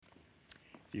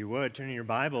If you would, turn in your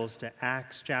Bibles to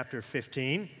Acts chapter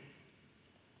 15.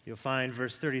 You'll find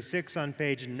verse 36 on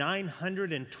page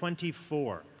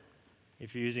 924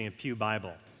 if you're using a Pew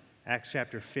Bible. Acts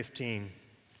chapter 15,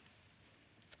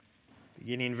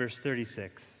 beginning in verse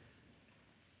 36.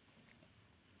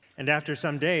 And after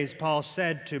some days, Paul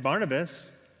said to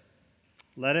Barnabas,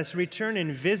 "Let us return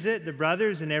and visit the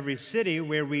brothers in every city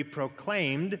where we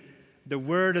proclaimed the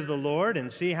word of the Lord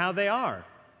and see how they are."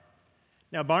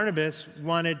 Now, Barnabas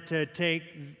wanted to take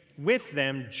with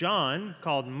them John,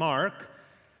 called Mark,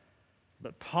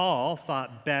 but Paul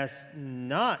thought best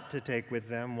not to take with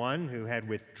them one who had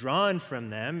withdrawn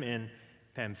from them in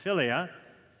Pamphylia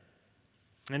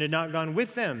and had not gone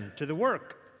with them to the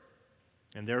work.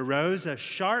 And there arose a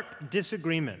sharp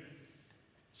disagreement,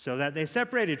 so that they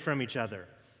separated from each other.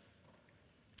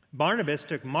 Barnabas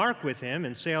took Mark with him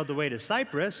and sailed away to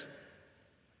Cyprus,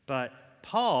 but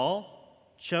Paul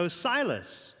chose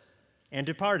Silas and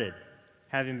departed,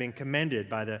 having been commended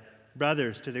by the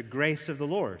brothers to the grace of the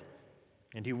Lord.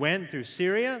 And he went through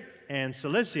Syria and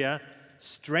Cilicia,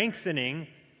 strengthening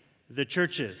the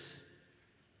churches.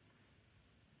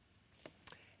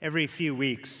 Every few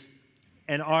weeks,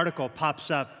 an article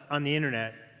pops up on the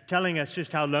internet telling us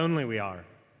just how lonely we are.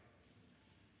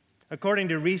 According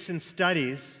to recent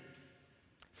studies,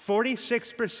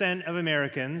 46% of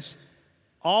Americans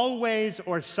always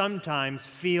or sometimes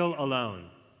feel alone.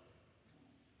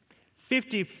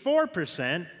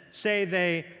 54% say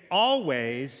they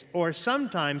always or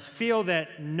sometimes feel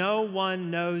that no one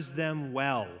knows them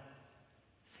well.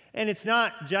 And it's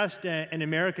not just an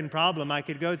American problem. I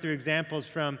could go through examples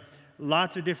from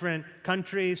lots of different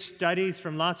countries, studies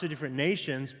from lots of different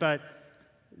nations, but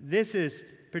this is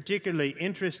particularly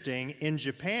interesting. In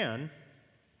Japan,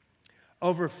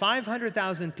 over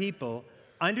 500,000 people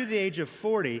under the age of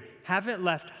 40 haven't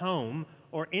left home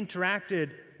or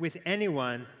interacted with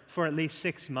anyone for at least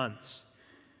 6 months.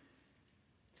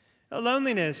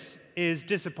 Loneliness is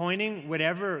disappointing,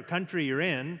 whatever country you're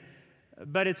in,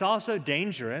 but it's also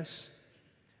dangerous.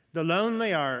 The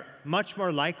lonely are much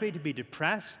more likely to be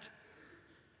depressed,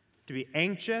 to be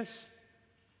anxious,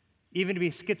 even to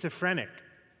be schizophrenic.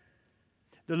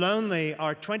 The lonely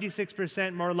are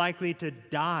 26% more likely to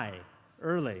die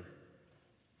early.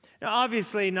 Now,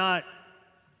 obviously, not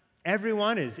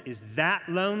everyone is that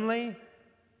lonely,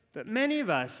 but many of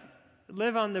us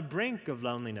live on the brink of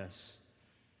loneliness.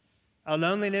 A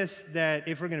loneliness that,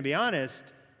 if we're going to be honest,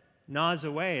 gnaws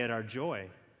away at our joy.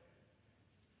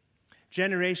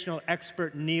 Generational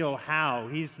expert Neil Howe,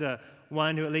 he's the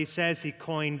one who at least says he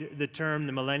coined the term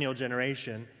the millennial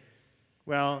generation.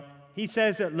 Well, he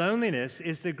says that loneliness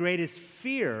is the greatest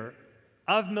fear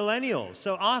of millennials.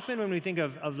 So often when we think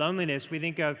of loneliness, we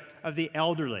think of the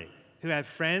elderly who have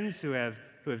friends who have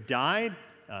died,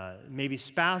 maybe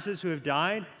spouses who have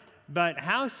died. But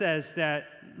Howe says that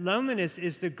loneliness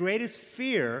is the greatest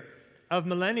fear of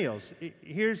millennials.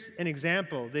 Here's an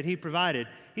example that he provided.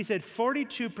 He said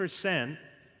 42%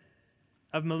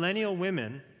 of millennial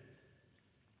women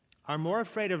are more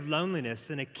afraid of loneliness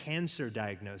than a cancer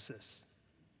diagnosis.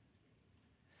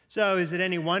 So is it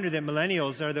any wonder that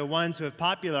millennials are the ones who have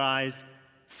popularized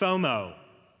FOMO,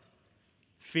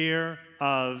 fear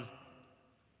of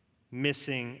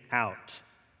missing out?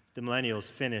 The millennials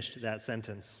finished that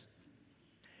sentence.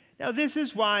 Now, this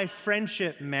is why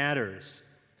friendship matters,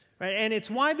 right? And it's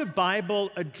why the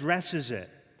Bible addresses it,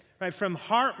 right? From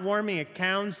heartwarming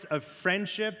accounts of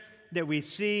friendship that we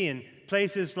see in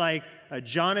places like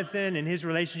Jonathan and his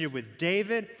relationship with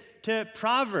David, to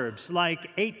Proverbs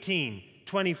like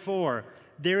 18:24,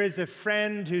 there is a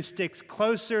friend who sticks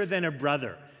closer than a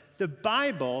brother. The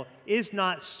Bible is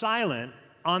not silent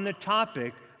on the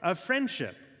topic of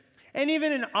friendship. And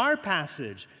even in our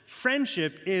passage,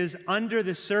 friendship is under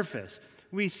the surface.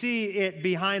 We see it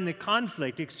behind the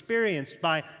conflict experienced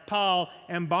by Paul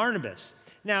and Barnabas.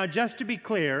 Now, just to be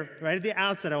clear, right at the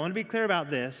outset, I want to be clear about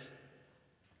this.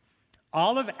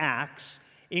 All of Acts,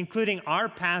 including our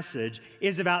passage,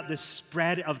 is about the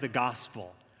spread of the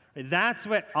gospel. That's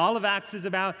what all of Acts is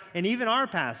about, and even our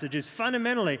passage is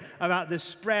fundamentally about the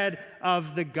spread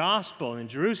of the gospel in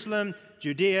Jerusalem,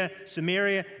 Judea,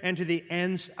 Samaria, and to the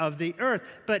ends of the earth.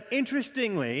 But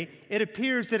interestingly, it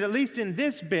appears that at least in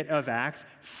this bit of Acts,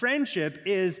 friendship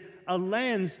is a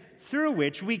lens through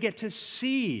which we get to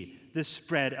see the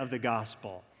spread of the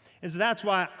gospel. And so that's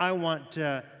why I want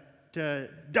to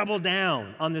double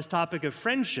down on this topic of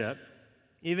friendship,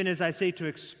 even as I say to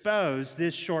expose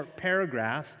this short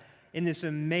paragraph in this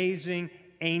amazing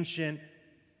ancient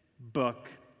book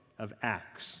of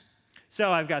Acts.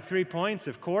 So I've got 3 points,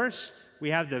 of course. We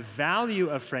have the value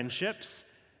of friendships.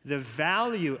 The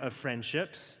value of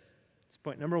friendships. It's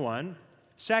Point number one.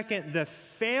 Second, the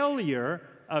failure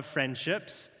of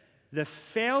friendships. The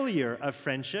failure of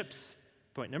friendships.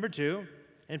 Point number two.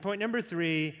 And point number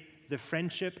three, the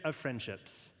friendship of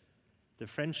friendships. The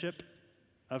friendship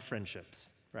of friendships.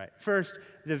 Right. First,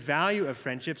 the value of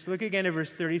friendships. Look again at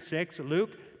verse 36.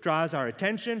 Luke draws our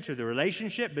attention to the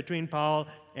relationship between Paul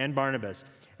and Barnabas.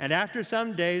 And after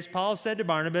some days, Paul said to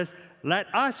Barnabas,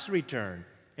 "Let us return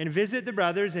and visit the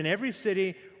brothers in every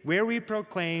city where we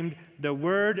proclaimed the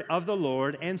word of the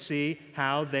Lord and see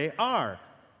how they are."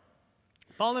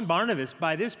 Paul and Barnabas,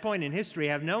 by this point in history,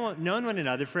 have known one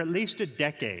another for at least a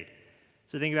decade.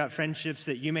 So think about friendships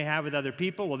that you may have with other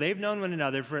people. Well, they've known one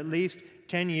another for at least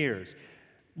 10 years.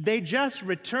 They just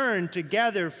returned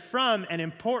together from an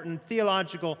important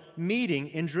theological meeting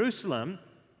in Jerusalem.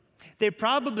 They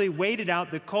probably waited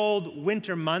out the cold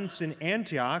winter months in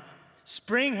Antioch.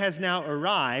 Spring has now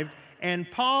arrived,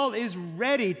 and Paul is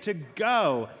ready to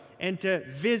go and to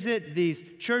visit these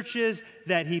churches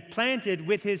that he planted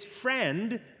with his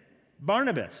friend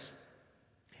Barnabas.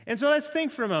 And so let's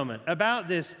think for a moment about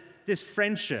this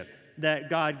friendship that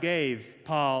God gave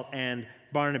Paul and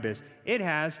Barnabas. It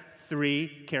has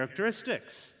three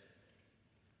characteristics.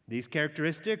 These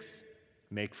characteristics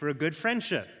make for a good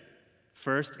friendship.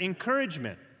 First,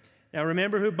 encouragement. Now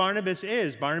remember who Barnabas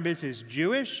is. Barnabas is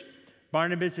Jewish.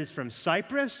 Barnabas is from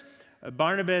Cyprus.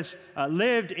 Barnabas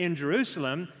lived in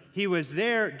Jerusalem. He was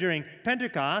there during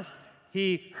Pentecost.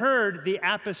 He heard the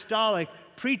apostolic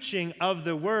preaching of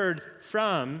the word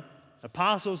from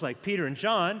apostles like Peter and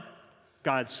John.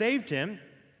 God saved him.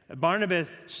 Barnabas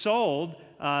sold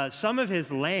some of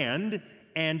his land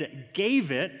and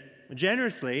gave it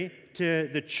generously to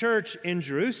the church in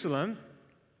Jerusalem.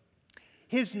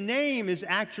 His name is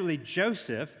actually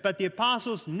Joseph, but the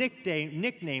apostles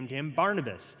nicknamed him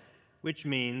Barnabas, which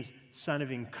means son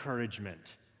of encouragement.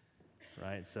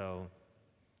 Right? So,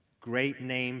 great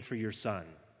name for your son,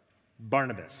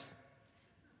 Barnabas.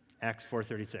 Acts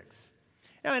 4:36.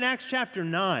 Now in Acts chapter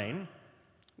 9,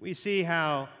 we see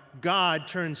how God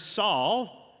turns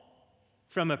Saul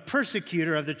from a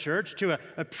persecutor of the church to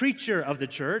a preacher of the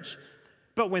church.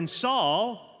 But when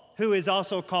Saul, who is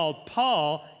also called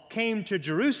Paul, came to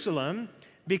Jerusalem,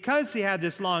 because he had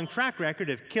this long track record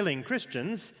of killing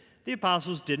Christians, the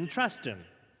apostles didn't trust him.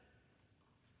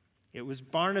 It was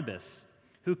Barnabas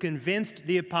who convinced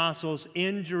the apostles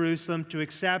in Jerusalem to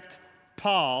accept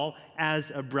Paul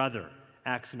as a brother.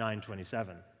 Acts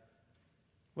 9:27.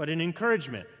 What an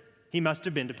encouragement he must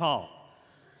have been to Paul.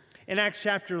 In Acts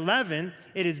chapter 11,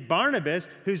 it is Barnabas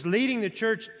who's leading the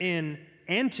church in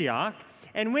Antioch,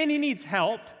 and when he needs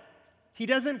help, he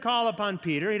doesn't call upon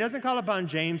Peter, he doesn't call upon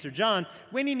James or John.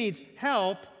 When he needs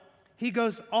help, he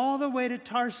goes all the way to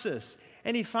Tarsus,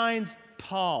 and he finds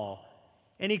Paul,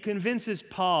 and he convinces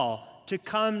Paul to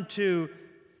come to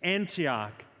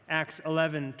Antioch, Acts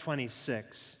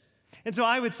 11:26. And so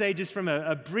I would say, just from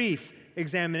a brief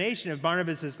examination of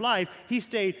Barnabas' life, he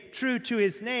stayed true to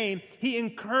his name. He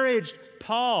encouraged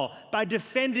Paul by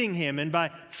defending him and by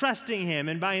trusting him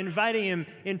and by inviting him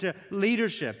into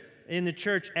leadership in the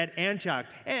church at Antioch.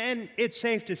 And it's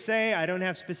safe to say, I don't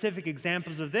have specific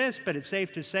examples of this, but it's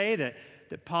safe to say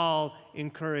that Paul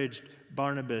encouraged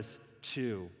Barnabas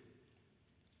too.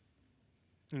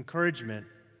 Encouragement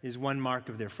is one mark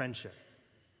of their friendship.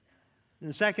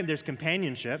 And second, there's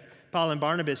companionship. Paul and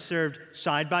Barnabas served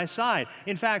side by side.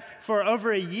 In fact, for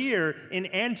over a year in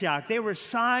Antioch, they were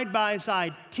side by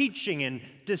side teaching and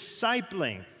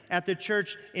discipling at the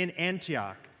church in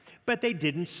Antioch. But they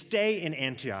didn't stay in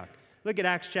Antioch. Look at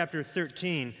Acts chapter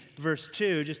 13, verse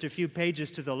 2, just a few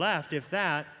pages to the left, if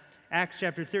that. Acts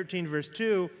chapter 13, verse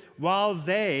 2, while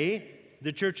they,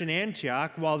 the church in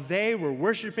Antioch, while they were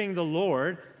worshiping the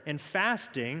Lord and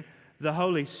fasting, the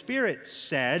Holy Spirit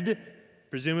said,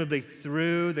 presumably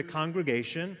through the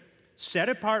congregation, "Set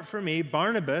apart for me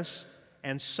Barnabas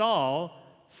and Saul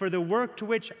for the work to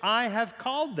which I have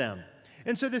called them."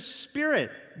 And so the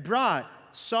Spirit brought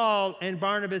Saul and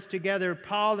Barnabas together,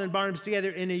 Paul and Barnabas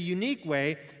together in a unique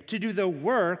way to do the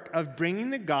work of bringing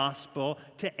the gospel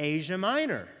to Asia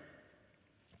Minor.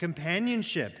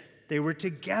 Companionship. They were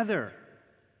together.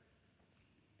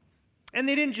 And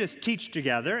they didn't just teach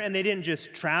together, and they didn't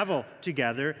just travel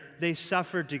together, they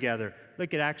suffered together.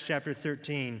 Look at Acts chapter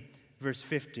 13, verse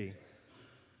 50.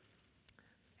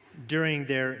 During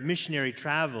their missionary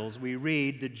travels, we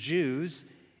read, the Jews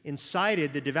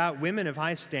incited the devout women of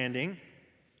high standing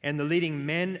and the leading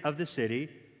men of the city,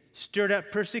 stirred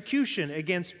up persecution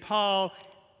against Paul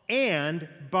and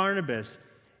Barnabas,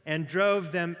 and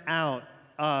drove them out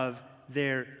of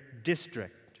their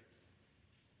district.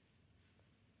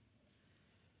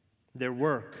 Their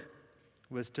work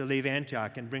was to leave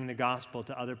Antioch and bring the gospel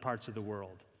to other parts of the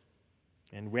world.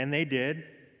 And when they did,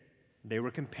 they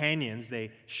were companions.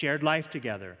 They shared life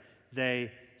together.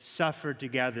 They suffered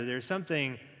together. There's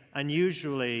something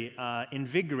unusually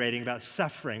invigorating about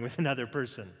suffering with another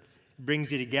person. It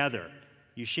brings you together.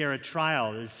 You share a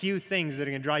trial. There's few things that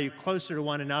are going to draw you closer to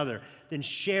one another than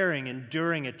sharing,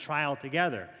 enduring a trial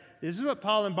together. This is what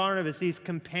Paul and Barnabas, these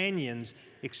companions,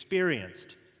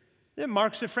 experienced. It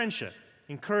marks of friendship,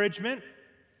 encouragement,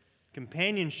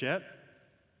 companionship,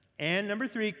 and number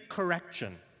 3,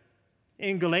 correction.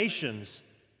 In Galatians,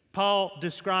 Paul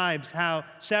describes how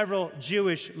several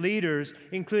Jewish leaders,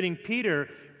 including Peter,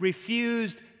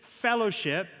 refused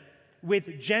fellowship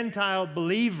with Gentile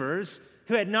believers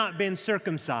who had not been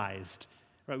circumcised.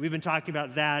 Right, we've been talking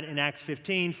about that in Acts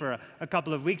 15 for a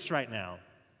couple of weeks right now.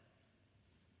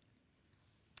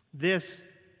 This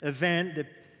event that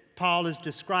Paul is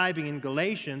describing in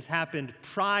Galatians happened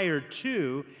prior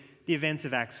to the events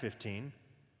of Acts 15.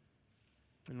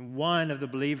 And one of the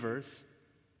believers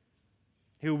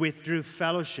who withdrew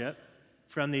fellowship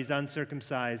from these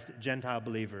uncircumcised Gentile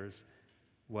believers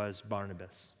was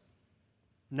Barnabas.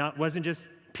 Wasn't just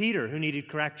Peter who needed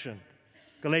correction.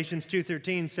 Galatians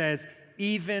 2:13 says,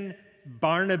 even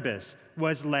Barnabas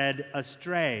was led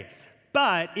astray.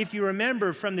 But if you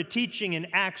remember from the teaching in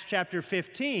Acts chapter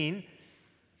 15,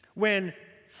 when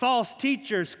false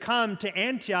teachers come to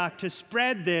Antioch to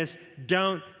spread this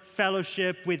don't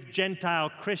fellowship with Gentile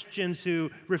Christians who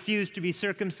refuse to be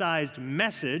circumcised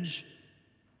message,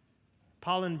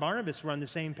 Paul and Barnabas were on the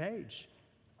same page,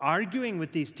 arguing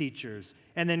with these teachers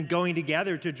and then going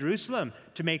together to Jerusalem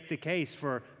to make the case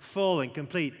for full and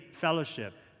complete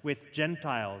fellowship with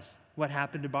Gentiles. What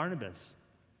happened to Barnabas?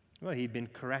 Well, he'd been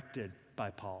corrected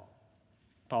by Paul.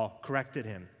 Paul corrected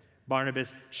him.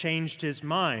 Barnabas changed his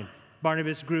mind.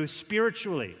 Barnabas grew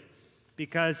spiritually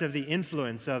because of the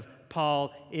influence of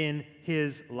Paul in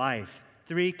his life.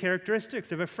 3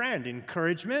 characteristics of a friend: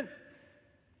 encouragement,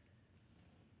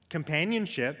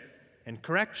 companionship, and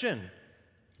correction.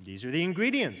 These are the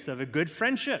ingredients of a good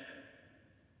friendship.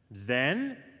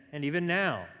 Then and even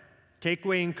now, take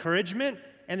away encouragement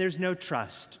and there's no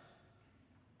trust.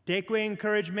 Take away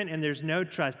encouragement and there's no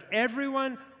trust.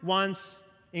 Everyone wants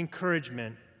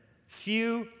encouragement.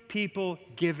 Few people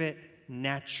give it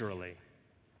naturally.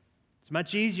 It's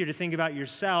much easier to think about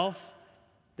yourself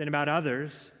than about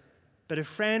others, but a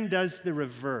friend does the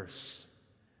reverse.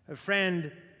 A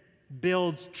friend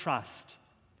builds trust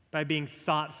by being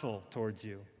thoughtful towards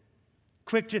you,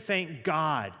 quick to thank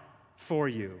God for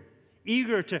you,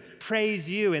 eager to praise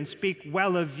you and speak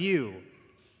well of you.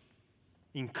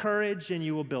 Encourage and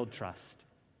you will build trust.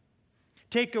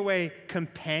 Take away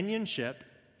companionship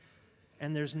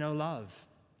and there's no love.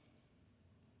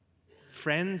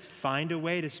 Friends find a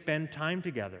way to spend time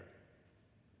together,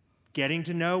 getting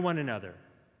to know one another.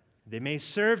 They may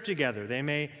serve together. They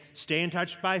may stay in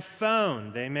touch by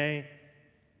phone. They may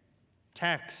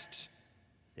text.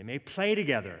 They may play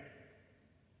together.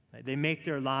 They make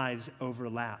their lives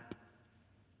overlap.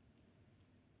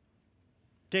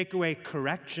 Take away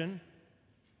correction,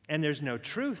 and there's no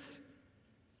truth.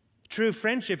 True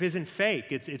friendship isn't fake.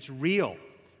 It's real.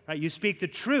 Right? You speak the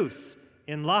truth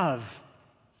in love.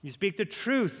 You speak the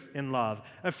truth in love.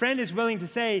 A friend is willing to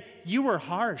say, you were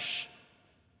harsh.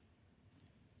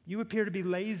 You appear to be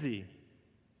lazy.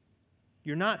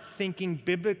 You're not thinking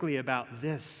biblically about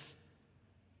this.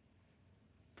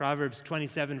 Proverbs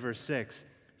 27, verse 6,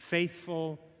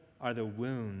 faithful are the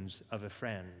wounds of a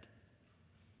friend.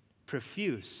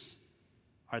 Profuse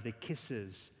are the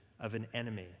kisses of an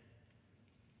enemy.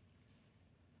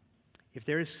 If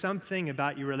there is something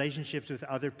about your relationships with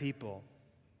other people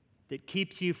that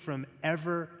keeps you from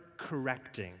ever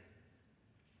correcting,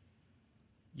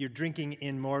 you're drinking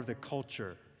in more of the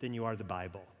culture than you are the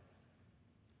Bible.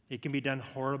 It can be done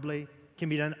horribly, it can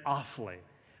be done awfully.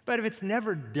 But if it's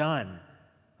never done,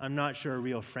 I'm not sure a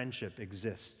real friendship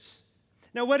exists.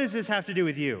 Now, what does this have to do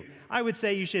with you? I would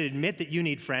say you should admit that you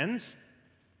need friends.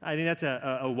 I think that's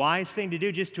a wise thing to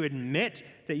do, just to admit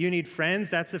that you need friends.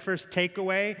 That's the first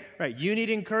takeaway, right? You need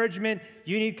encouragement.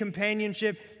 You need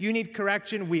companionship. You need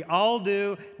correction. We all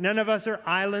do. None of us are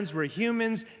islands. We're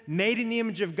humans made in the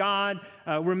image of God.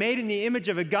 We're made in the image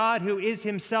of a God who is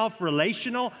himself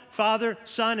relational, Father,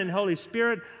 Son, and Holy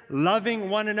Spirit, loving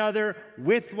one another,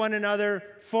 with one another,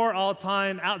 for all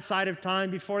time, outside of time,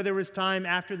 before there was time,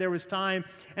 after there was time.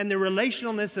 And the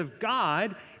relationalness of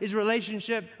God is a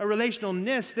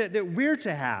relationalness that we're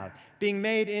to have, being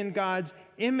made in God's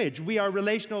image. We are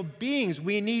relational beings.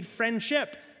 We need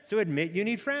friendship. So admit you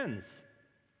need friends,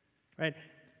 right?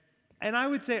 And I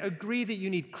would say agree that you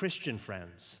need Christian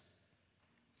friends.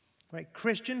 Right?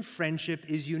 Christian friendship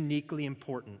is uniquely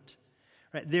important.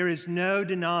 Right? There is no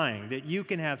denying that you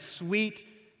can have sweet,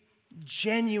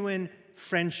 genuine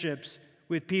friendships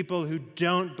with people who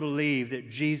don't believe that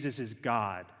Jesus is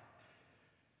God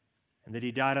and that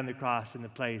he died on the cross in the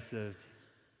place of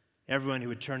everyone who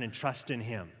would turn and trust in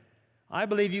him. I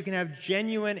believe you can have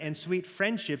genuine and sweet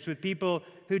friendships with people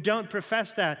who don't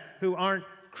profess that, who aren't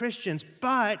Christians,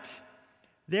 but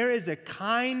there is a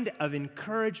kind of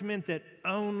encouragement that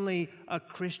only a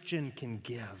Christian can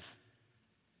give.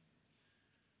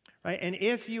 Right? And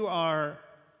if you are,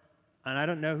 and I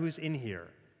don't know who's in here,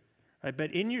 right,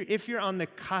 but if you're on the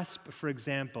cusp, for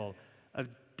example, of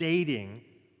dating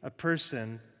a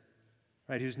person,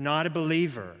 right, who's not a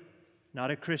believer,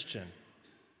 not a Christian,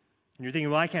 and you're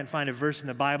thinking, well, I can't find a verse in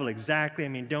the Bible exactly. I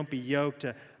mean, don't be yoked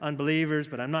to unbelievers,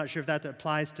 but I'm not sure if that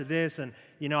applies to this. And,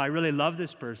 I really love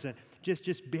this person.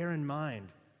 Just bear in mind,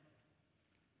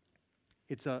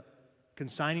 it's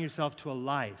consigning yourself to a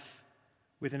life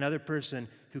with another person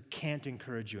who can't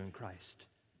encourage you in Christ.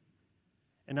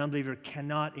 An unbeliever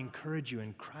cannot encourage you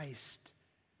in Christ.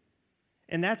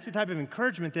 And that's the type of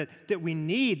encouragement that we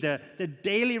need, the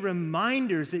daily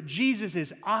reminders that Jesus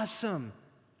is awesome.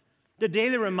 The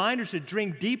daily reminders to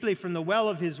drink deeply from the well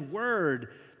of his word.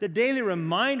 The daily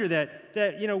reminder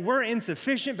that we're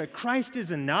insufficient, but Christ is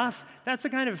enough. That's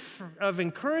the kind of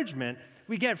encouragement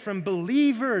we get from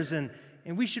believers, and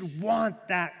we should want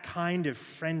that kind of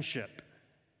friendship.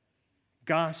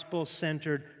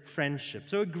 Gospel-centered friendship.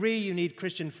 So agree you need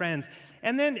Christian friends.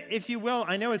 And then, if you will,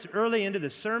 I know it's early into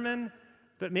the sermon,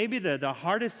 but maybe the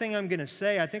hardest thing I'm going to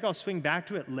say, I think I'll swing back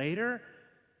to it later.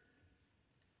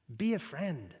 Be a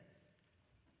friend.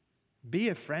 Be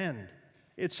a friend.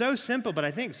 It's so simple, but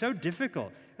I think so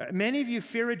difficult. Many of you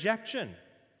fear rejection,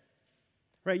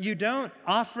 right? You don't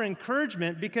offer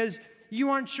encouragement because you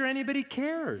aren't sure anybody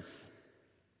cares,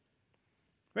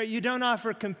 right? You don't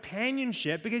offer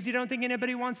companionship because you don't think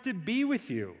anybody wants to be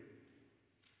with you.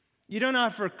 You don't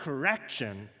offer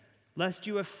correction lest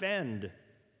you offend.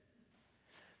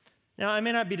 Now, I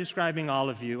may not be describing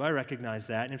all of you. I recognize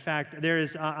that. In fact,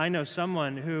 I know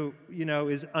someone who,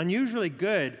 is unusually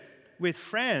good with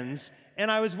friends, and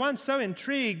I was once so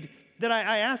intrigued that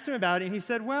I asked him about it, and he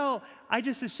said, well, I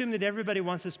just assume that everybody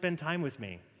wants to spend time with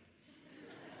me.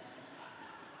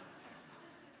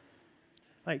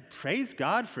 Like, praise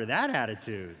God for that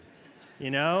attitude,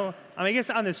 I guess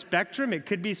on the spectrum, it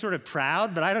could be sort of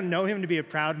proud, but I don't know him to be a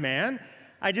proud man.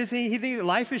 I just think he thinks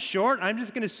life is short. I'm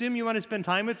just going to assume you want to spend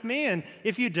time with me, and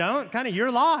if you don't, kind of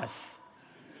your loss.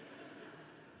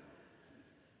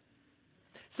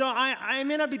 So I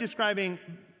may not be describing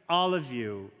all of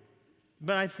you,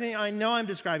 but I know I'm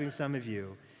describing some of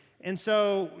you. And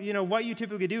so, what you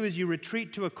typically do is you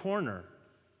retreat to a corner.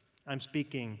 I'm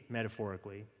speaking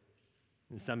metaphorically.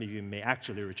 And some of you may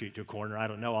actually retreat to a corner. I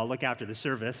don't know. I'll look after the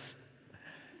service.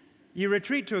 You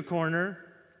retreat to a corner,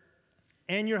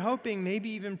 and you're hoping, maybe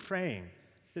even praying,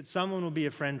 that someone will be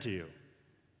a friend to you.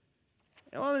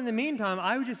 Well, in the meantime,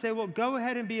 I would just say, well, go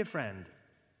ahead and be a friend.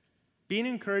 Be an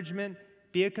encouragement.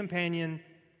 Be a companion,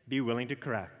 be willing to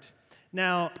correct.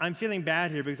 Now, I'm feeling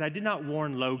bad here because I did not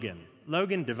warn Logan.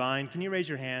 Logan Devine, can you raise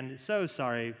your hand? So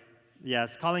sorry.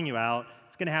 Yes, calling you out.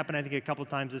 It's going to happen, I think, a couple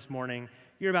times this morning.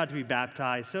 You're about to be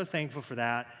baptized. So thankful for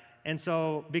that. And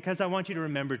so, because I want you to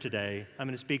remember today, I'm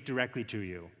going to speak directly to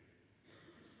you.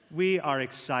 We are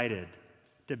excited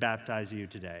to baptize you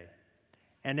today.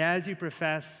 And as you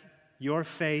profess your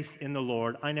faith in the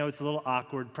Lord, I know it's a little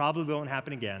awkward, probably won't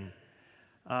happen again.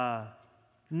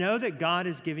 Know that God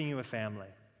is giving you a family.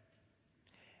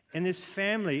 And this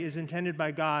family is intended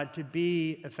by God to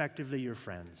be effectively your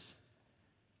friends.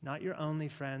 Not your only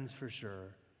friends for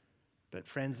sure, but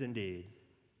friends indeed.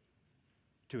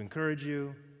 To encourage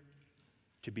you,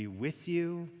 to be with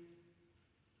you,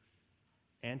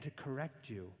 and to correct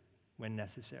you when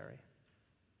necessary.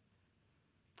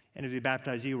 And as we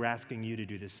baptize you, we're asking you to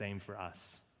do the same for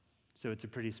us. So it's a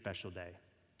pretty special day.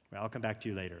 Well, I'll come back to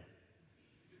you later.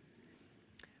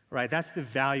 All right, that's the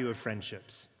value of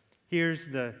friendships. Here's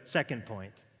the second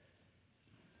point.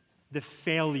 The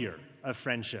failure of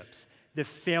friendships. The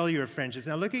failure of friendships.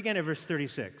 Now look again at verse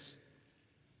 36.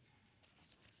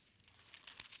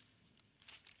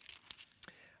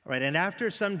 All right, and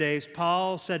after some days,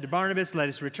 Paul said to Barnabas, let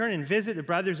us return and visit the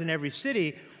brothers in every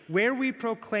city where we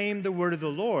proclaim the word of the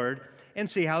Lord and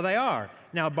see how they are.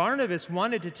 Now Barnabas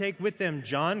wanted to take with them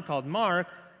John, called Mark,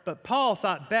 but Paul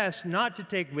thought best not to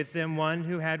take with them one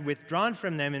who had withdrawn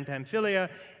from them in Pamphylia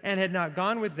and had not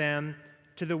gone with them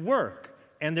to the work.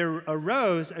 And there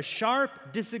arose a sharp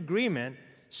disagreement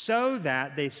so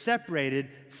that they separated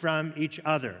from each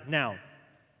other. Now,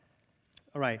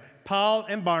 All right, Paul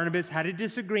and Barnabas had a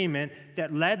disagreement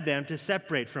that led them to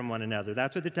separate from one another.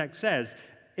 That's what the text says.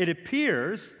 It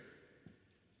appears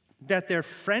that their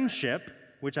friendship,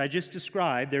 which I just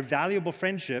described, their valuable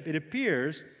friendship, it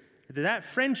appears that that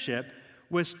friendship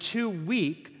was too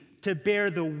weak to bear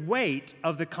the weight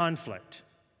of the conflict.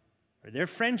 Their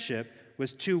friendship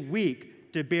was too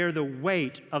weak to bear the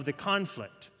weight of the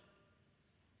conflict.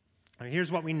 Now,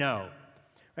 here's what we know.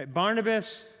 Right,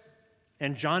 Barnabas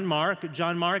and John Mark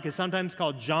is sometimes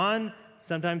called John,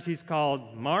 sometimes he's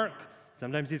called Mark,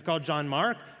 sometimes he's called John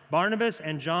Mark. Barnabas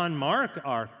and John Mark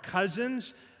are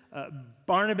cousins.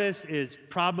 Barnabas is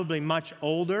probably much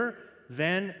older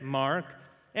than Mark,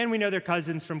 and we know they're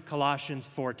cousins from Colossians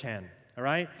 4:10, all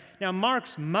right? Now,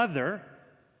 Mark's mother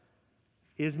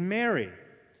is Mary,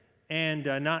 and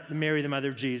not Mary, the mother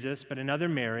of Jesus, but another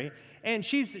Mary, and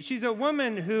she's a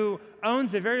woman who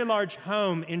owns a very large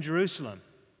home in Jerusalem.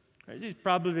 She's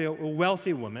probably a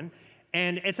wealthy woman,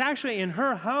 and it's actually in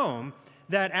her home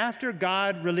that after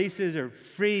God releases or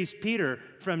frees Peter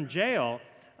from jail,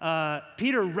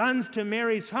 Peter runs to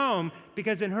Mary's home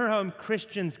because in her home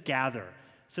Christians gather.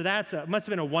 So that must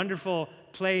have been a wonderful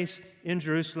place in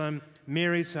Jerusalem,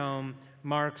 Mary's home,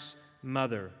 Mark's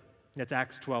mother. That's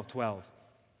Acts 12:12.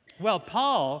 Well,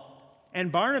 Paul and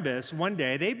Barnabas, one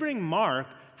day, they bring Mark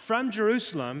from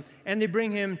Jerusalem and they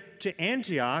bring him to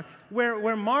Antioch,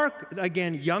 where Mark,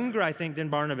 again, younger, I think, than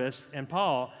Barnabas and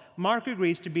Paul, Mark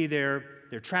agrees to be their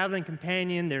traveling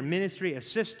companion, their ministry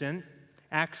assistant,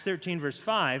 Acts 13, verse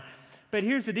 5. But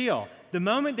here's the deal. The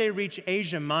moment they reach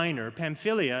Asia Minor,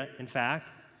 Pamphylia, in fact,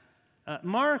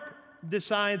 Mark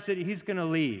decides that he's going to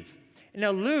leave.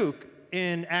 Now, Luke,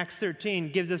 in Acts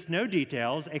 13, gives us no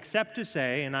details except to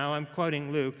say, and now I'm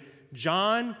quoting Luke,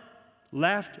 John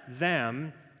left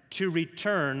them to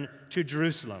return to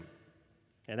Jerusalem.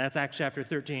 And that's Acts chapter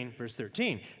 13, verse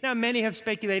 13. Now, many have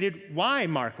speculated why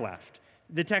Mark left.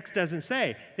 The text doesn't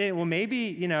say. Well,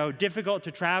 maybe, difficult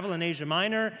to travel in Asia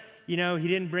Minor. He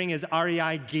didn't bring his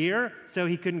REI gear, so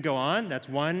he couldn't go on. That's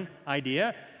one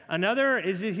idea. Another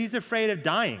is that he's afraid of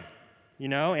dying,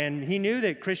 and he knew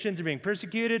that Christians are being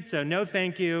persecuted, so no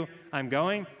thank you, I'm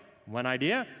going. One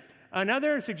idea.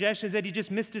 Another suggestion is that he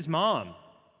just missed his mom.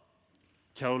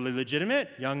 Totally legitimate,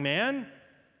 young man,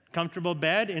 comfortable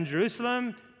bed in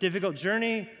Jerusalem, difficult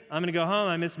journey, I'm going to go home,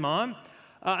 I miss mom.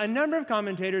 A number of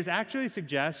commentators actually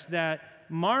suggest that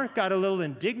Mark got a little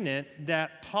indignant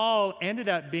that Paul ended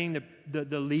up being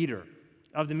the leader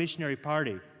of the missionary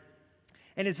party.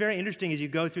 And it's very interesting as you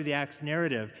go through the Acts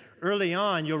narrative. Early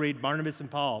on, you'll read Barnabas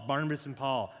and Paul, Barnabas and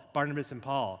Paul, Barnabas and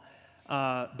Paul.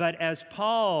 But as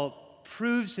Paul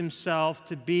proves himself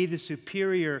to be the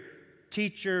superior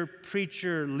teacher,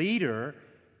 preacher, leader,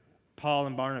 Paul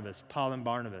and Barnabas, Paul and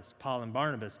Barnabas, Paul and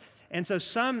Barnabas. And so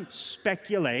some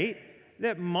speculate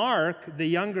that Mark, the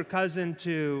younger cousin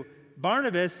to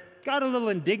Barnabas, got a little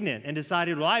indignant and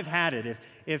decided, well, I've had it.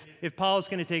 If Paul's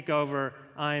going to take over,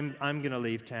 I'm going to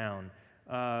leave town.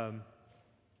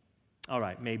 All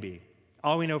right, maybe.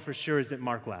 All we know for sure is that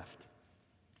Mark left.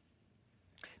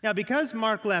 Now, because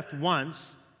Mark left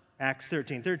once, Acts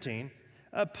 13:13,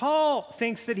 Paul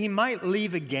thinks that he might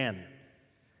leave again.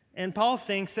 And Paul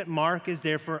thinks that Mark is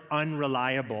therefore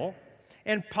unreliable.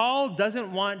 And Paul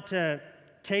doesn't want to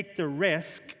take the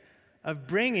risk of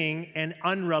bringing an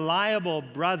unreliable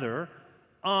brother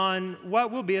on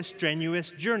what will be a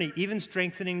strenuous journey. Even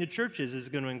strengthening the churches is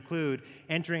going to include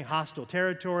entering hostile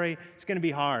territory. It's going to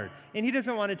be hard. And he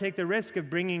doesn't want to take the risk of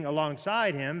bringing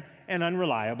alongside him an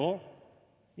unreliable,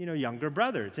 younger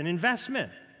brother. It's an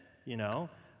investment,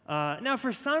 Now,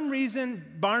 for some reason,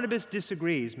 Barnabas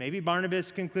disagrees. Maybe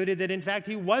Barnabas concluded that, in fact,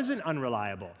 he wasn't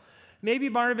unreliable. Maybe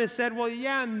Barnabas said, well,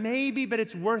 yeah, maybe, but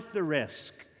it's worth the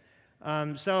risk.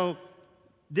 So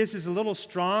this is a little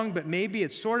strong, but maybe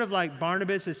it's sort of like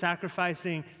Barnabas is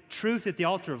sacrificing truth at the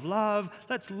altar of love.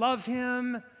 Let's love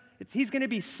him. He's going to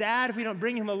be sad if we don't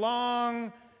bring him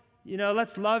along.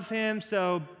 Let's love him.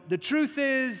 So the truth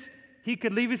is, he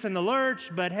could leave us in the lurch,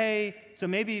 but hey, so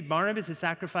maybe Barnabas is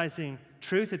sacrificing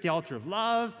truth at the altar of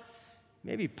love.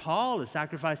 Maybe Paul is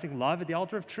sacrificing love at the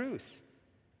altar of truth.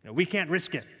 We can't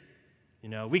risk it.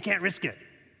 We can't risk it.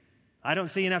 I don't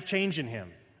see enough change in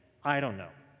him. I don't know.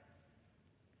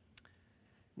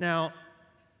 Now,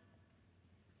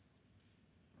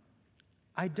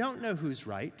 I don't know who's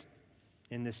right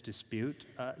in this dispute.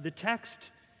 The text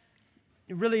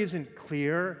really isn't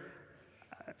clear.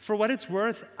 For what it's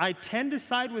worth, I tend to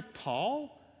side with Paul,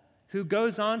 who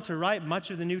goes on to write much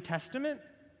of the New Testament.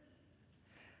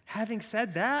 Having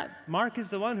said that, Mark is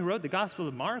the one who wrote the Gospel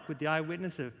of Mark with the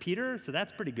eyewitness of Peter, so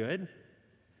that's pretty good.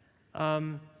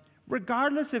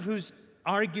 Regardless of who's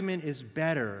argument is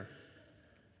better.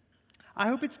 I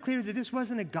hope it's clear that this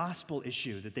wasn't a gospel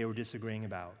issue that they were disagreeing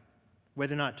about,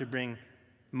 whether or not to bring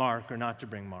Mark or not to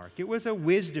bring Mark. It was a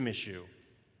wisdom issue.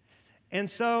 And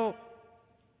so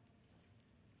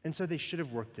they should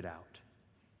have worked it out,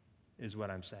 is what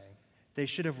I'm saying. They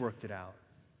should have worked it out.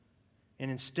 And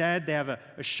instead, they have a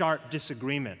sharp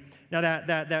disagreement. Now,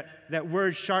 that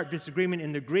word sharp disagreement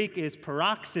in the Greek is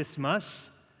paroxysmos.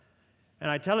 And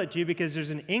I tell it to you because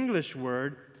there's an English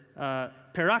word,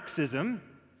 paroxysm,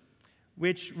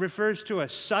 which refers to a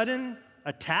sudden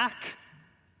attack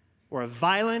or a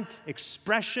violent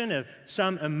expression of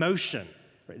some emotion.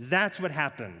 That's what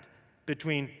happened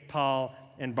between Paul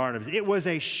and Barnabas. It was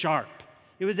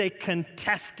a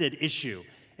contested issue,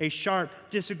 a sharp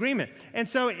disagreement. And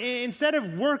so instead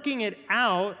of working it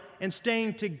out and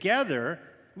staying together,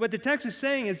 what the text is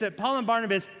saying is that Paul and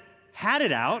Barnabas had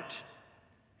it out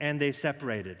and they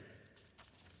separated.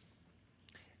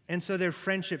 And so their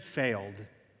friendship failed.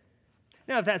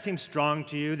 Now, if that seems strong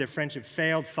to you, their friendship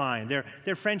failed, fine.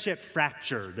 Their friendship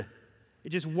fractured. It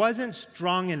just wasn't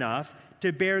strong enough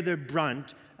to bear the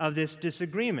brunt of this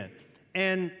disagreement.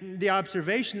 And the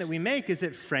observation that we make is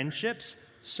that friendships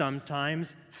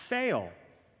sometimes fail.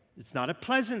 It's not a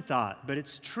pleasant thought, but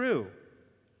it's true.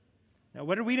 Now,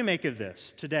 what are we to make of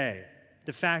this today?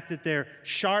 The fact that their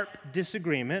sharp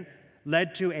disagreement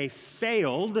led to a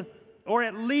failed, or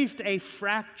at least a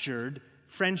fractured,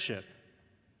 friendship.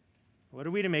 What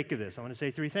are we to make of this? I want to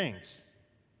say three things.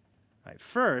 All right,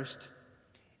 first,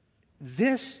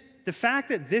 the fact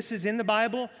that this is in the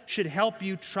Bible should help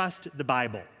you trust the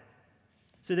Bible.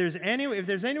 So if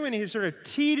there's anyone who's sort of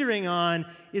teetering on,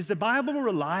 is the Bible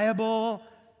reliable?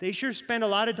 They sure spend a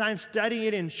lot of time studying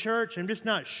it in church. I'm just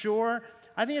not sure.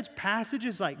 I think it's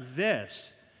passages like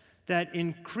this that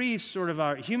increase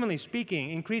humanly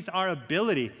speaking, increase our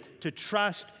ability to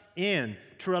trust in,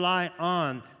 to rely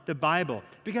on the Bible.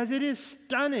 Because it is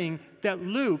stunning that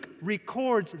Luke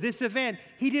records this event.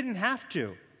 He didn't have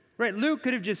to. Right? Luke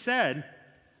could have just said,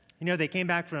 they came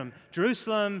back from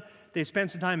Jerusalem, they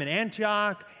spent some time in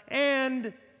Antioch,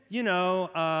 and,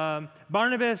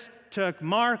 Barnabas took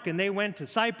Mark and they went to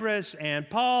Cyprus, and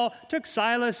Paul took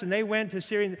Silas and they went to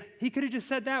Syria. He could have just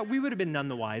said that. We would have been none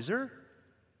the wiser.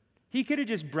 He could have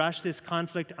just brushed this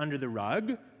conflict under the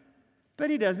rug, but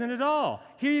he doesn't at all.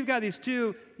 Here you've got these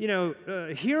two,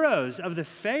 heroes of the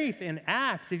faith in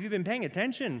Acts. If you've been paying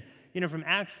attention, from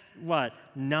Acts,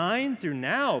 9 through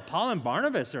now, Paul and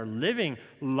Barnabas are living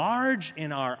large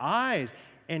in our eyes.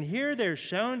 And here they're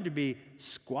shown to be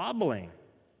squabbling.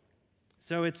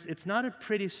 So it's not a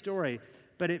pretty story,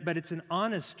 but it's an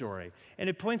honest story. And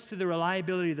it points to the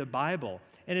reliability of the Bible.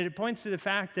 And it points to the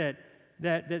fact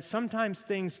that sometimes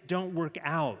things don't work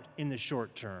out in the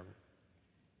short term.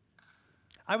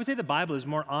 I would say the Bible is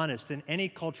more honest than any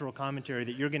cultural commentary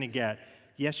that you're going to get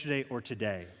yesterday or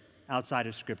today outside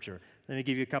of Scripture. Let me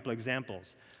give you a couple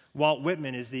examples. Walt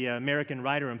Whitman is the American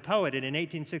writer and poet, and in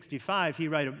 1865 he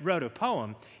wrote a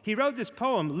poem. He wrote this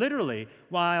poem literally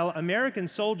while American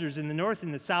soldiers in the North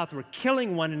and the South were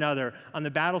killing one another on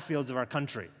the battlefields of our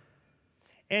country.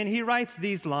 And he writes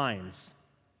these lines.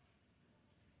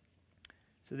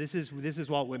 So this is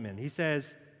Walt Whitman. He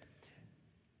says,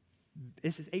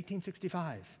 this is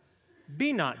 1865,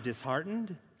 "Be not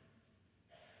disheartened.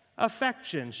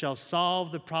 Affection shall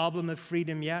solve the problem of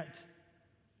freedom yet.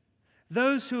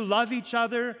 Those who love each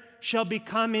other shall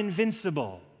become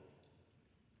invincible."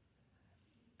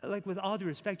 With all due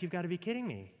respect, you've got to be kidding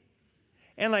me.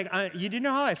 And you do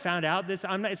know how I found out this?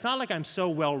 It's not like I'm so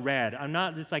well read. I'm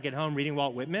not just at home reading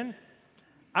Walt Whitman.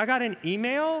 I got an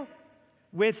email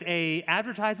with an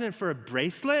advertisement for a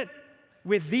bracelet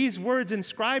with these words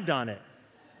inscribed on it.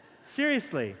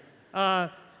 Seriously.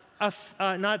 Not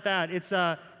that.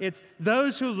 It's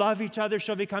those who love each other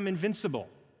shall become invincible.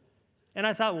 And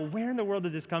I thought, well, where in the world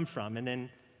did this come from? And then,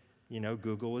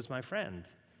 Google was my friend.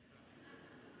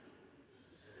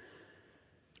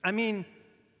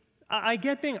 I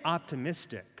get being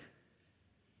optimistic,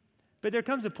 but there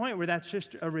comes a point where that's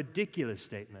just a ridiculous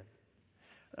statement.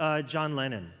 John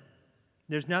Lennon,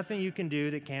 "There's nothing you can do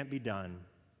that can't be done.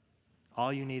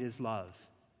 All you need is love."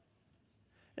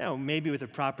 Now, maybe with a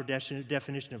proper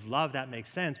definition of love, that makes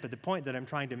sense, but the point that I'm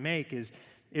trying to make is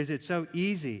it's so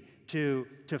easy to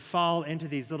fall into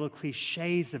these little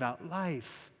cliches about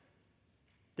life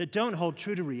that don't hold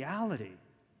true to reality.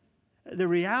 The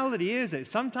reality is that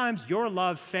sometimes your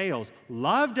love fails.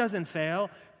 Love doesn't fail.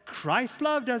 Christ's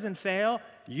love doesn't fail.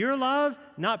 Your love,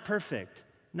 not perfect,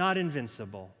 not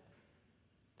invincible.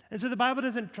 And so the Bible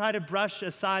doesn't try to brush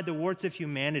aside the warts of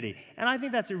humanity. And I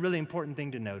think that's a really important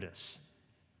thing to notice.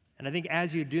 And I think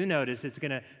as you do notice, it's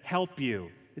going to help you.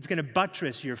 It's going to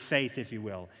buttress your faith, if you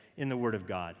will, in the Word of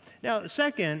God. Now,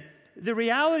 second, the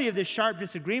reality of this sharp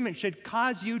disagreement should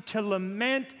cause you to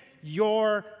lament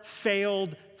your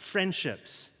failed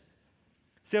friendships.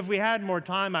 So if we had more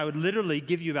time, I would literally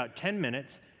give you about 10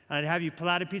 minutes, and I'd have you pull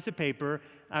out a piece of paper.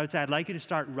 I would say, I'd like you to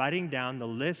start writing down the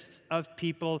lists of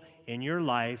people in your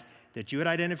life that you would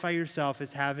identify yourself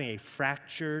as having a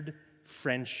fractured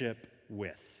friendship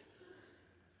with.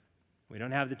 We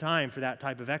don't have the time for that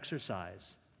type of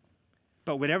exercise.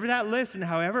 But whatever that list and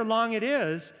however long it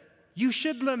is, you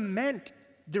should lament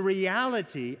the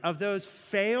reality of those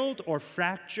failed or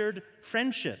fractured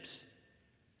friendships.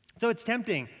 So it's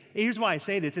tempting. Here's why I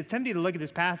say this. It's tempting to look at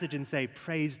this passage and say,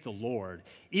 praise the Lord.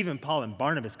 Even Paul and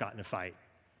Barnabas got in a fight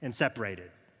and separated.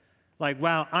 Like,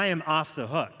 wow, I am off the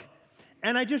hook.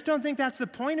 And I just don't think that's the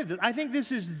point of this. I think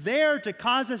this is there to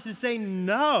cause us to say,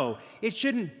 no, it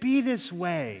shouldn't be this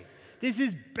way. This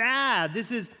is bad.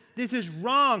 This is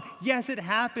wrong. Yes, it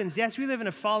happens. Yes, we live in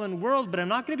a fallen world, but I'm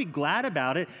not going to be glad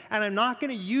about it, and I'm not going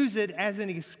to use it as an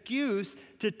excuse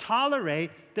to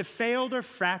tolerate the failed or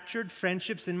fractured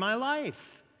friendships in my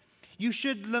life. You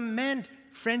should lament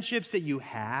friendships that you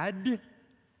had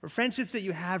or friendships that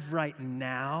you have right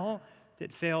now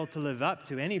that fail to live up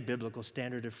to any biblical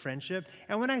standard of friendship.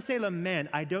 And when I say lament,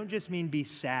 I don't just mean be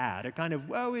sad, a kind of,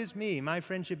 woe is me, my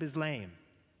friendship is lame.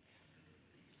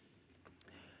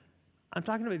 I'm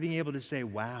talking about being able to say,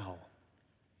 wow,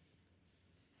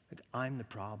 like I'm the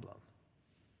problem.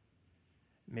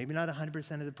 Maybe not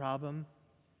 100% of the problem,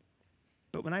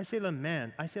 but when I say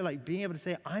lament, I say like being able to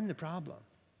say, I'm the problem.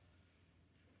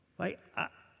 Like,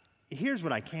 here's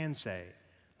what I can say.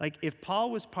 Like, if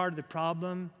Paul was part of the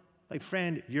problem, like,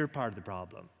 friend, you're part of the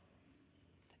problem.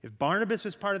 If Barnabas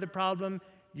was part of the problem,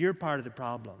 you're part of the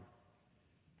problem.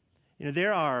 You know,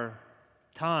 there are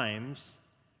times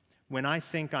when I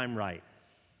think I'm right.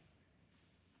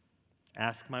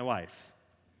 Ask my wife.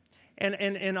 And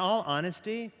in all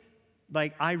honesty,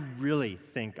 like, I really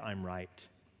think I'm right.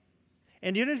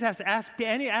 And you just have to ask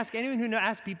anyone who knows,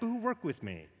 ask people who work with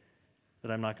me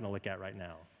that I'm not going to look at right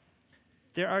now.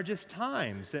 There are just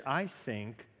times that I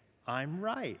think I'm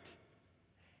right.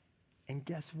 And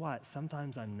guess what?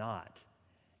 Sometimes I'm not.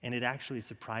 And it actually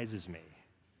surprises me.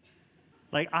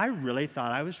 Like, I really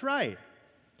thought I was right.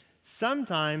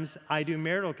 Sometimes I do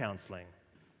marital counseling.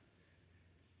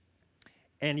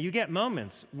 And you get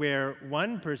moments where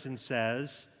one person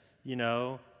says, you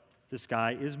know, the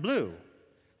sky is blue.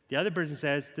 The other person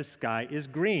says, the sky is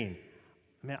green.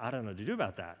 Man, I don't know what to do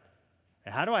about that.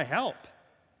 How do I help?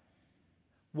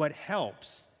 What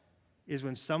helps is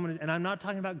when someone, and I'm not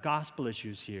talking about gospel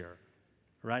issues here,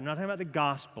 right? I'm not talking about the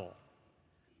gospel.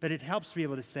 But it helps to be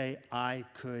able to say, I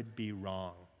could be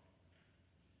wrong.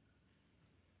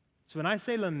 So when I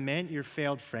say lament your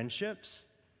failed friendships,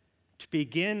 to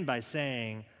begin by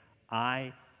saying,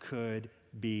 I could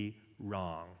be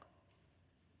wrong,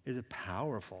 is a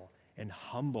powerful and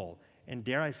humble and,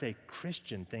 dare I say,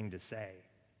 Christian thing to say.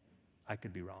 I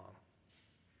could be wrong.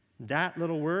 That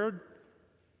little word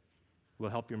will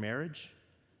help your marriage,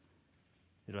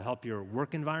 it'll help your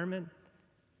work environment,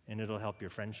 and it'll help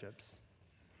your friendships.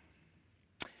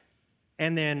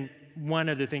 And then one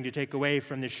other thing to take away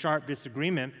from this sharp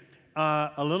disagreement,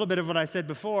 a little bit of what I said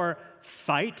before,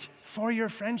 fight for your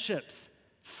friendships.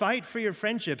 Fight for your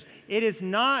friendships. It is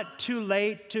not too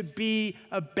late to be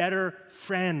a better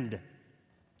friend.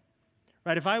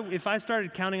 Right? If I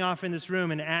started counting off in this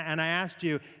room and I asked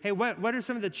you, hey, what are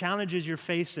some of the challenges you're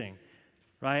facing?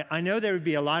 Right? I know there would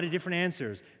be a lot of different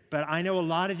answers, but I know a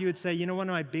lot of you would say, you know, one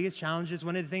of my biggest challenges,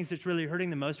 one of the things that's really hurting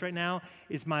the most right now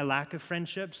is my lack of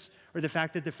friendships, or the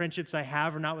fact that the friendships I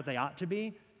have are not what they ought to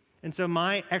be. And so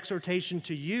my exhortation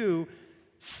to you,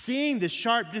 seeing the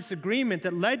sharp disagreement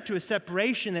that led to a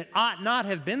separation that ought not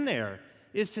have been there,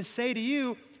 is to say to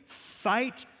you,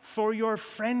 fight for your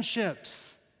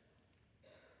friendships.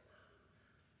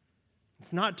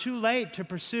 It's not too late to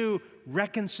pursue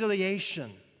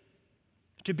reconciliation,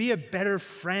 to be a better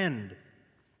friend.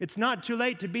 It's not too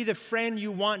late to be the friend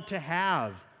you want to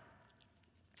have.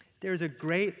 There's a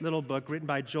great little book written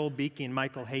by Joel Beeke and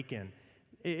Michael Haykin.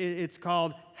 It's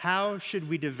called How Should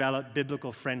We Develop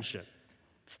Biblical Friendship?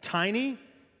 It's tiny.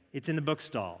 It's in the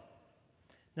bookstall.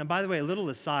 Now, by the way, a little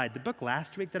aside, the book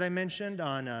last week that I mentioned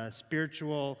on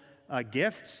spiritual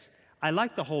gifts, I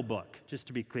like the whole book, just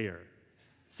to be clear.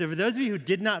 So for those of you who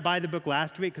did not buy the book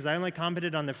last week, because I only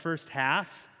commented on the first half,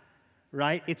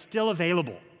 right, it's still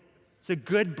available. It's a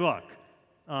good book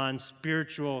on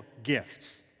spiritual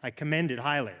gifts. I commend it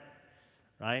highly,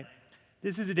 right?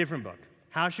 This is a different book.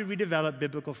 How should we develop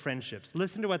biblical friendships?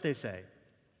 Listen to what they say.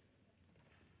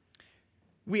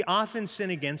 We often sin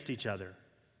against each other.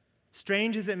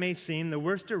 Strange as it may seem, the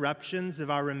worst eruptions of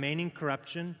our remaining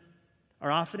corruption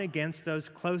are often against those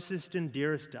closest and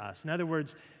dearest to us. In other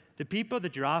words, the people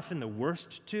that you're often the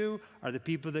worst to are the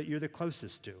people that you're the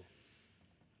closest to.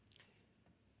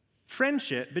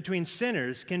 Friendship between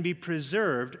sinners can be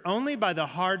preserved only by the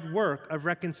hard work of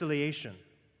reconciliation.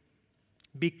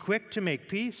 Be quick to make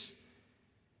peace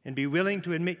and be willing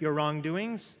to admit your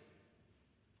wrongdoings,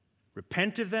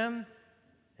 repent of them,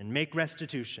 and make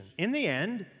restitution. In the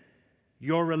end,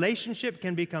 your relationship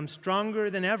can become stronger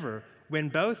than ever when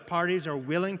both parties are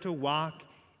willing to walk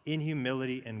in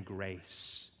humility and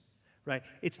grace. Right?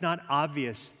 It's not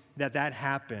obvious that that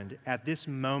happened at this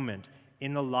moment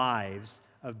in the lives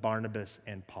of Barnabas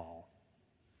and Paul.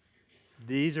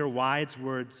 These are wise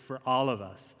words for all of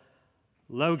us.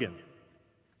 Logan,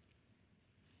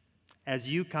 as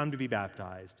you come to be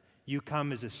baptized, you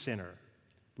come as a sinner,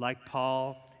 like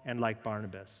Paul and like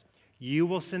Barnabas. You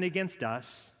will sin against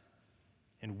us,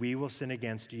 and we will sin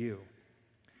against you.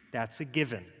 That's a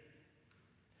given.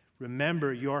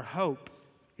 Remember, your hope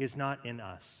is not in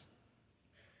us.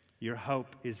 Your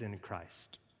hope is in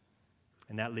Christ.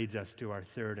 And that leads us to our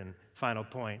third and final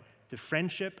point, the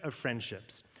friendship of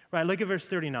friendships. Right, look at verse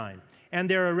 39. And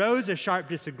there arose a sharp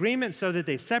disagreement so that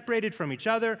they separated from each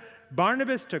other.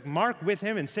 Barnabas took Mark with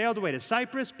him and sailed away to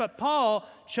Cyprus, but Paul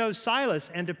chose Silas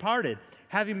and departed,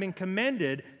 having been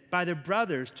commended by the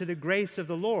brothers to the grace of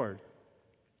the Lord.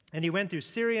 And he went through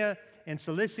Syria and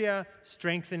Cilicia,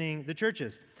 strengthening the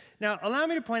churches. Now, allow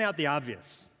me to point out the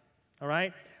obvious, all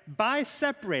right? By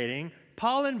separating,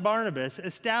 Paul and Barnabas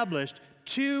established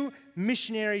two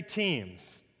missionary teams.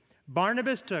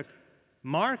 Barnabas took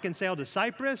Mark and sailed to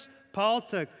Cyprus. Paul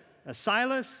took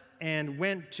Silas and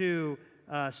went to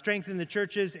strengthen the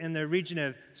churches in the region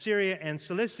of Syria and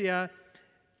Cilicia.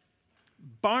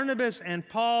 Barnabas and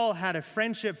Paul had a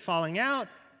friendship falling out,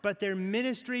 but their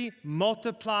ministry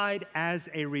multiplied as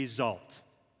a result.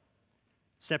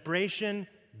 Separation,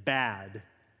 bad.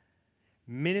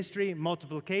 Ministry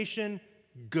multiplication,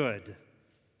 good.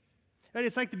 Right?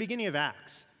 It's like the beginning of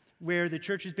Acts, where the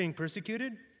church is being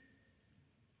persecuted,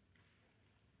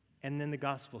 and then the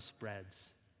gospel spreads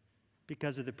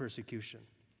because of the persecution.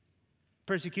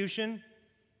 Persecution,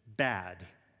 bad.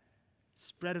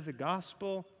 Spread of the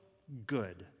gospel,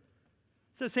 good.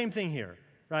 So same thing here,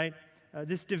 right?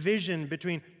 This division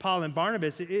between Paul and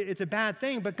Barnabas, it's a bad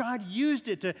thing, but God used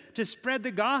it to spread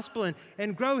the gospel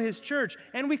and grow his church,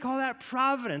 and we call that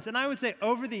providence. And I would say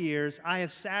over the years, I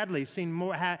have sadly seen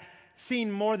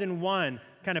more than one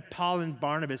kind of Paul and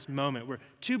Barnabas moment where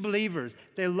two believers,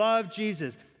 they love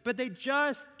Jesus, but they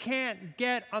just can't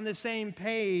get on the same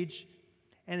page,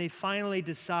 and they finally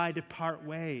decide to part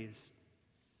ways.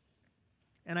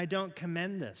 And I don't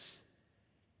commend this,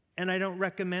 and I don't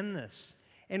recommend this.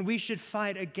 And we should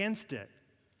fight against it.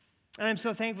 And I'm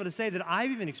so thankful to say that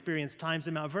I've even experienced times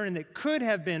in Mount Vernon that could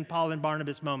have been Paul and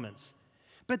Barnabas moments,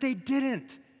 but they didn't.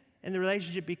 And the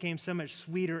relationship became so much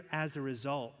sweeter as a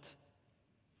result.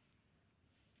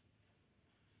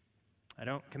 I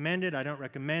don't commend it. I don't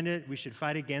recommend it. We should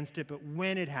fight against it. But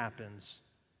when it happens,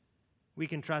 we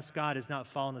can trust God has not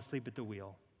fallen asleep at the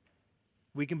wheel.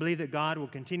 We can believe that God will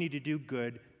continue to do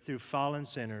good through fallen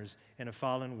sinners in a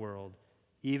fallen world,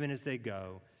 even as they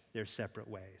go their separate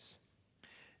ways.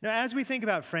 Now, as we think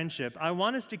about friendship, I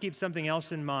want us to keep something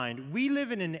else in mind. We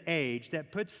live in an age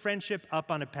that puts friendship up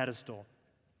on a pedestal.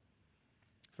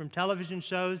 From television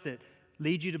shows that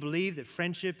lead you to believe that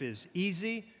friendship is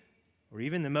easy or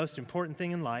even the most important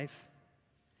thing in life,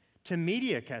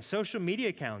 to social media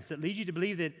accounts that lead you to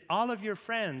believe that all of your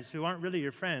friends who aren't really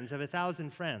your friends have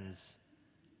 1,000 friends.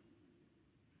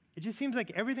 It just seems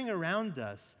like everything around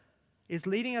us is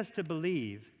leading us to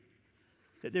believe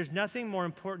that there's nothing more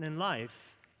important in life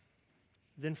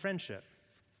than friendship.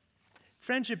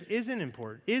 Friendship is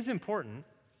important,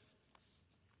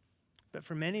 but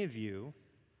for many of you,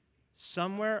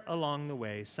 somewhere along the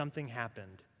way, something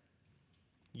happened.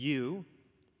 You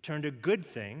turned a good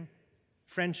thing,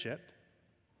 friendship,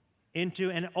 into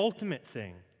an ultimate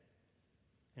thing,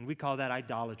 and we call that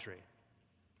idolatry.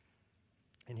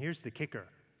 And here's the kicker.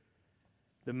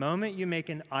 The moment you make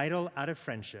an idol out of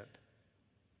friendship,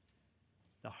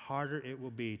 the harder it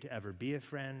will be to ever be a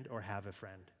friend or have a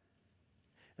friend.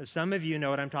 Now, some of you know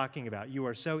what I'm talking about. You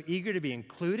are so eager to be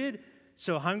included,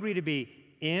 so hungry to be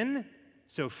in,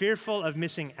 so fearful of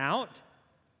missing out,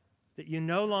 that you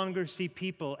no longer see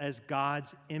people as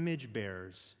God's image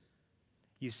bearers.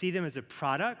 You see them as a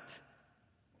product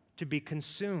to be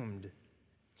consumed.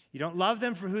 You don't love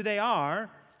them for who they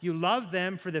are. You love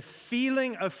them for the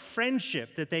feeling of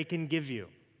friendship that they can give you.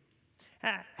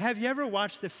 Have you ever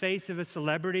watched the face of a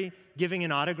celebrity giving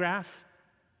an autograph?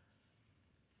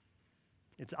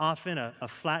 It's often a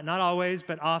flat, not always,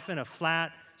 but often a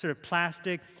flat, sort of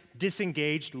plastic,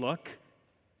 disengaged look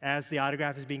as the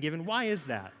autograph is being given. Why is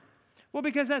that? Well,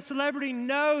 because that celebrity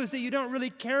knows that you don't really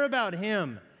care about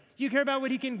him. You care about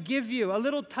what he can give you, a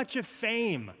little touch of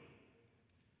fame.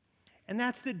 And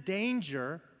that's the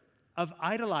danger of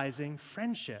idolizing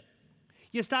friendship.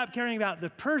 You stop caring about the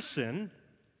person,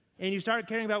 and you start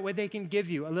caring about what they can give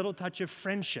you, a little touch of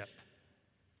friendship.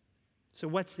 So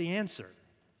what's the answer?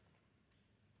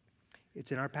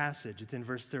 It's in our passage. It's in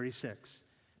verse 36.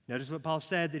 Notice what Paul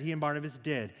said that he and Barnabas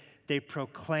did. They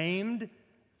proclaimed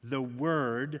the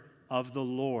word of the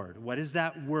Lord. What is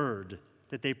that word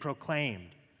that they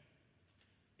proclaimed?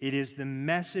 It is the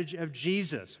message of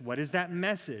Jesus. What is that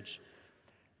message?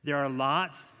 There are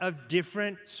lots of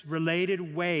different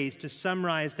related ways to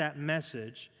summarize that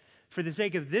message. For the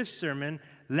sake of this sermon,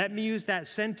 let me use that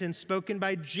sentence spoken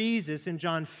by Jesus in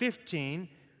John 15,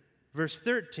 verse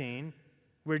 13,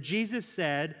 where Jesus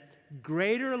said,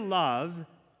 "Greater love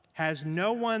has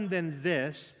no one than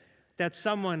this, that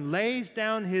someone lays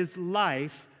down his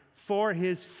life for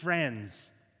his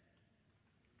friends."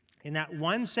 In that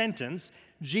one sentence,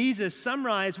 Jesus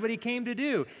summarized what he came to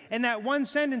do. In that one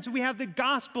sentence, we have the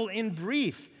gospel in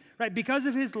brief, right? Because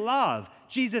of his love,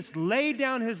 Jesus laid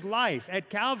down his life at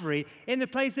Calvary in the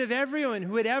place of everyone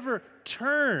who would ever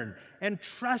turn and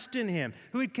trust in him,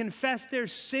 who would confess their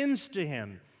sins to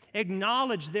him,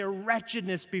 acknowledge their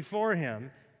wretchedness before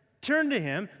him, turn to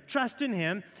him, trust in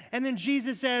him, and then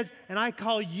Jesus says, "And I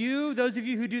call you, those of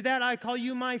you who do that, I call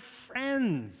you my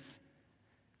friends."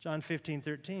 John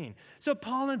 15:13. So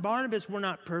Paul and Barnabas were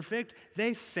not perfect.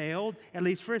 They failed, at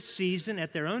least for a season,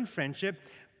 at their own friendship,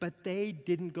 but they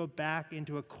didn't go back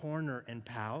into a corner and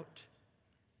pout.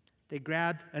 They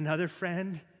grabbed another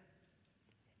friend,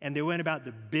 and they went about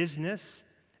the business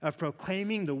of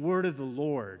proclaiming the word of the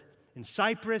Lord in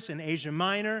Cyprus, in Asia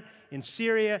Minor, in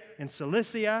Syria, in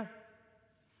Cilicia.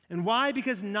 And why?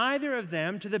 Because neither of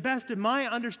them, to the best of my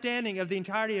understanding of the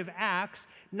entirety of Acts,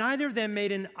 neither of them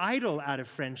made an idol out of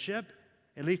friendship,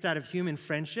 at least out of human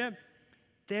friendship.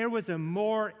 There was a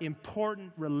more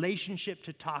important relationship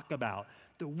to talk about: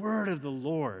 the word of the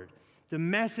Lord, the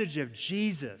message of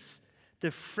Jesus,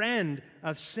 the friend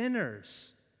of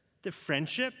sinners, the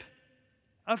friendship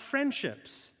of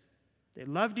friendships. They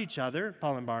loved each other,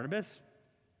 Paul and Barnabas,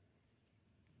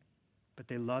 but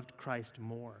they loved Christ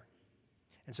more.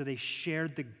 And so they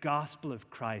shared the gospel of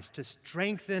Christ to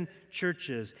strengthen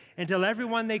churches and tell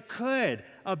everyone they could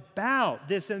about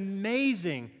this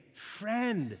amazing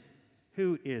friend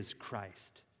who is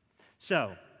Christ.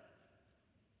 So,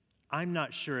 I'm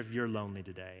not sure if you're lonely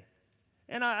today.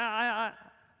 And I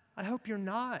hope you're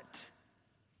not.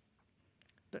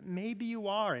 But maybe you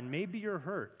are, and maybe you're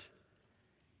hurt.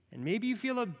 And maybe you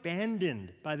feel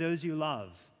abandoned by those you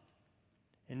love.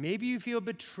 And maybe you feel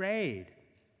betrayed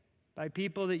by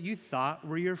people that you thought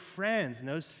were your friends. And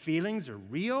those feelings are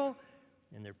real,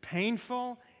 and they're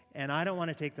painful, and I don't want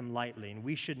to take them lightly, and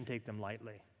we shouldn't take them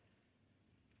lightly.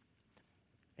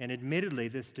 And admittedly,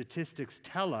 the statistics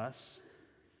tell us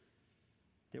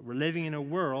that we're living in a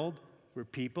world where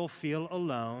people feel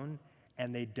alone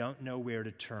and they don't know where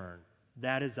to turn.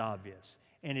 That is obvious.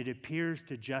 And it appears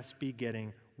to just be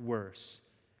getting worse.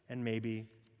 And maybe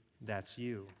that's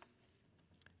you.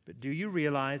 But do you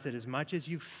realize that as much as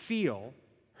you feel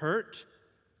hurt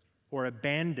or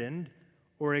abandoned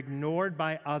or ignored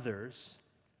by others,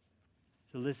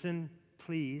 so listen,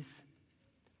 please,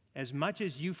 as much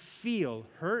as you feel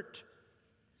hurt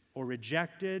or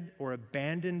rejected or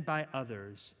abandoned by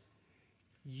others,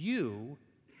 you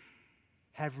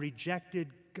have rejected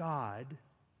God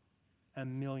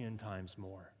 1,000,000 times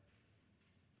more.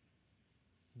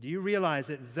 Do you realize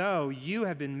that though you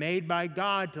have been made by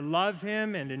God to love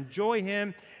him and enjoy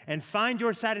him and find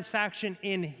your satisfaction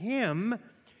in him,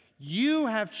 you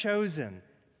have chosen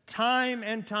time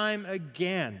and time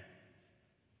again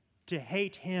to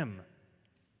hate him,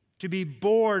 to be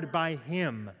bored by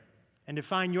him, and to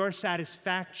find your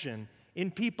satisfaction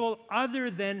in people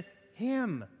other than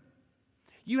him.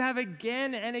 You have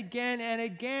again and again and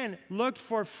again looked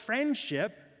for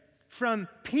friendship from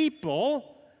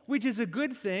people, which is a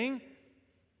good thing,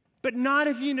 but not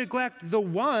if you neglect the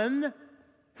one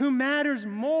who matters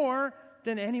more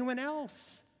than anyone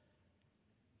else.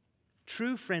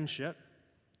 True friendship,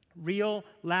 real,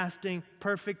 lasting,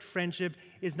 perfect friendship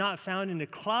is not found in a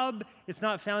club, it's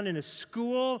not found in a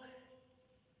school,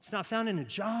 it's not found in a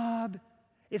job,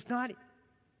 it's not,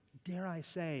 dare I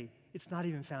say, it's not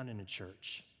even found in a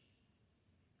church.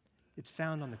 It's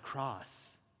found on the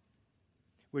cross,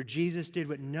 where Jesus did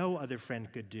what no other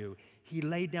friend could do. He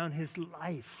laid down his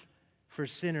life for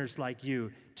sinners like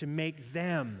you to make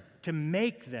them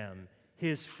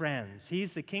his friends.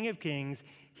 He's the King of Kings.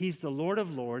 He's the Lord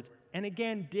of Lords. And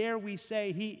again, dare we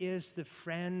say, he is the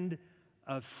friend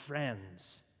of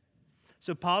friends.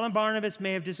 So Paul and Barnabas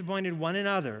may have disappointed one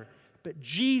another, but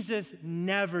Jesus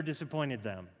never disappointed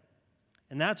them.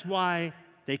 And that's why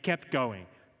they kept going,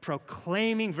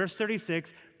 proclaiming, verse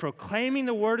 36, proclaiming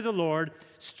the word of the Lord,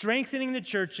 strengthening the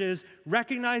churches,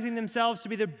 recognizing themselves to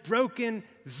be the broken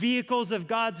vehicles of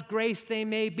God's grace they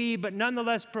may be, but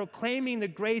nonetheless proclaiming the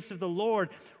grace of the Lord,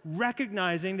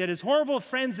 recognizing that as horrible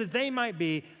friends as they might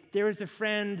be, there is a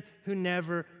friend who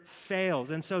never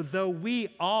fails. And so though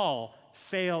we all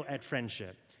fail at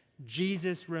friendship,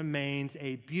 Jesus remains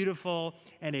a beautiful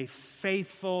and a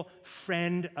faithful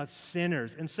friend of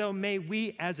sinners. And so may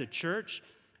we as a church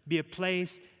be a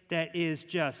place that is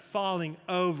just falling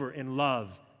over in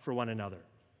love for one another.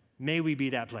 May we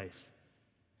be that place.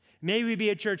 May we be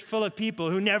a church full of people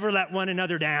who never let one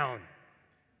another down.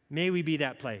 May we be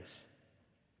that place.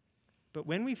 But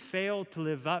when we fail to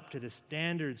live up to the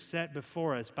standards set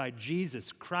before us by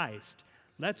Jesus Christ,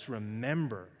 let's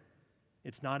remember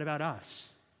it's not about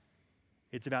us.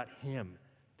 It's about him,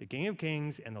 the King of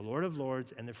Kings and the Lord of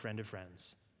Lords and the friend of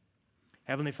friends.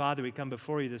 Heavenly Father, we come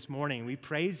before you this morning and we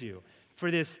praise you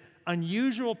for this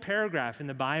unusual paragraph in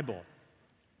the Bible,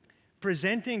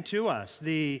 presenting to us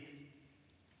the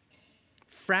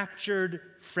fractured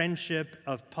friendship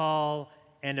of Paul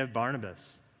and of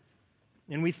Barnabas.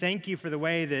 And we thank you for the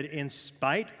way that in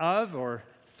spite of or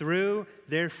through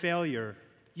their failure,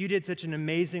 you did such an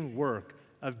amazing work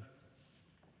of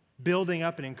building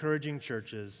up and encouraging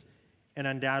churches and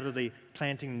undoubtedly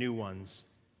planting new ones.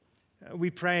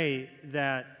 We pray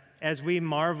that as we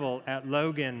marvel at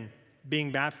Logan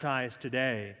being baptized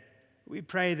today, we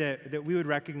pray that we would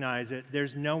recognize that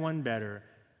there's no one better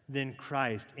than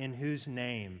Christ, in whose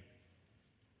name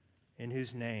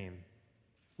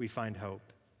we find hope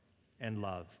and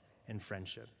love and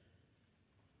friendship.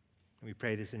 And we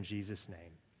pray this in Jesus'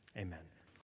 name. Amen.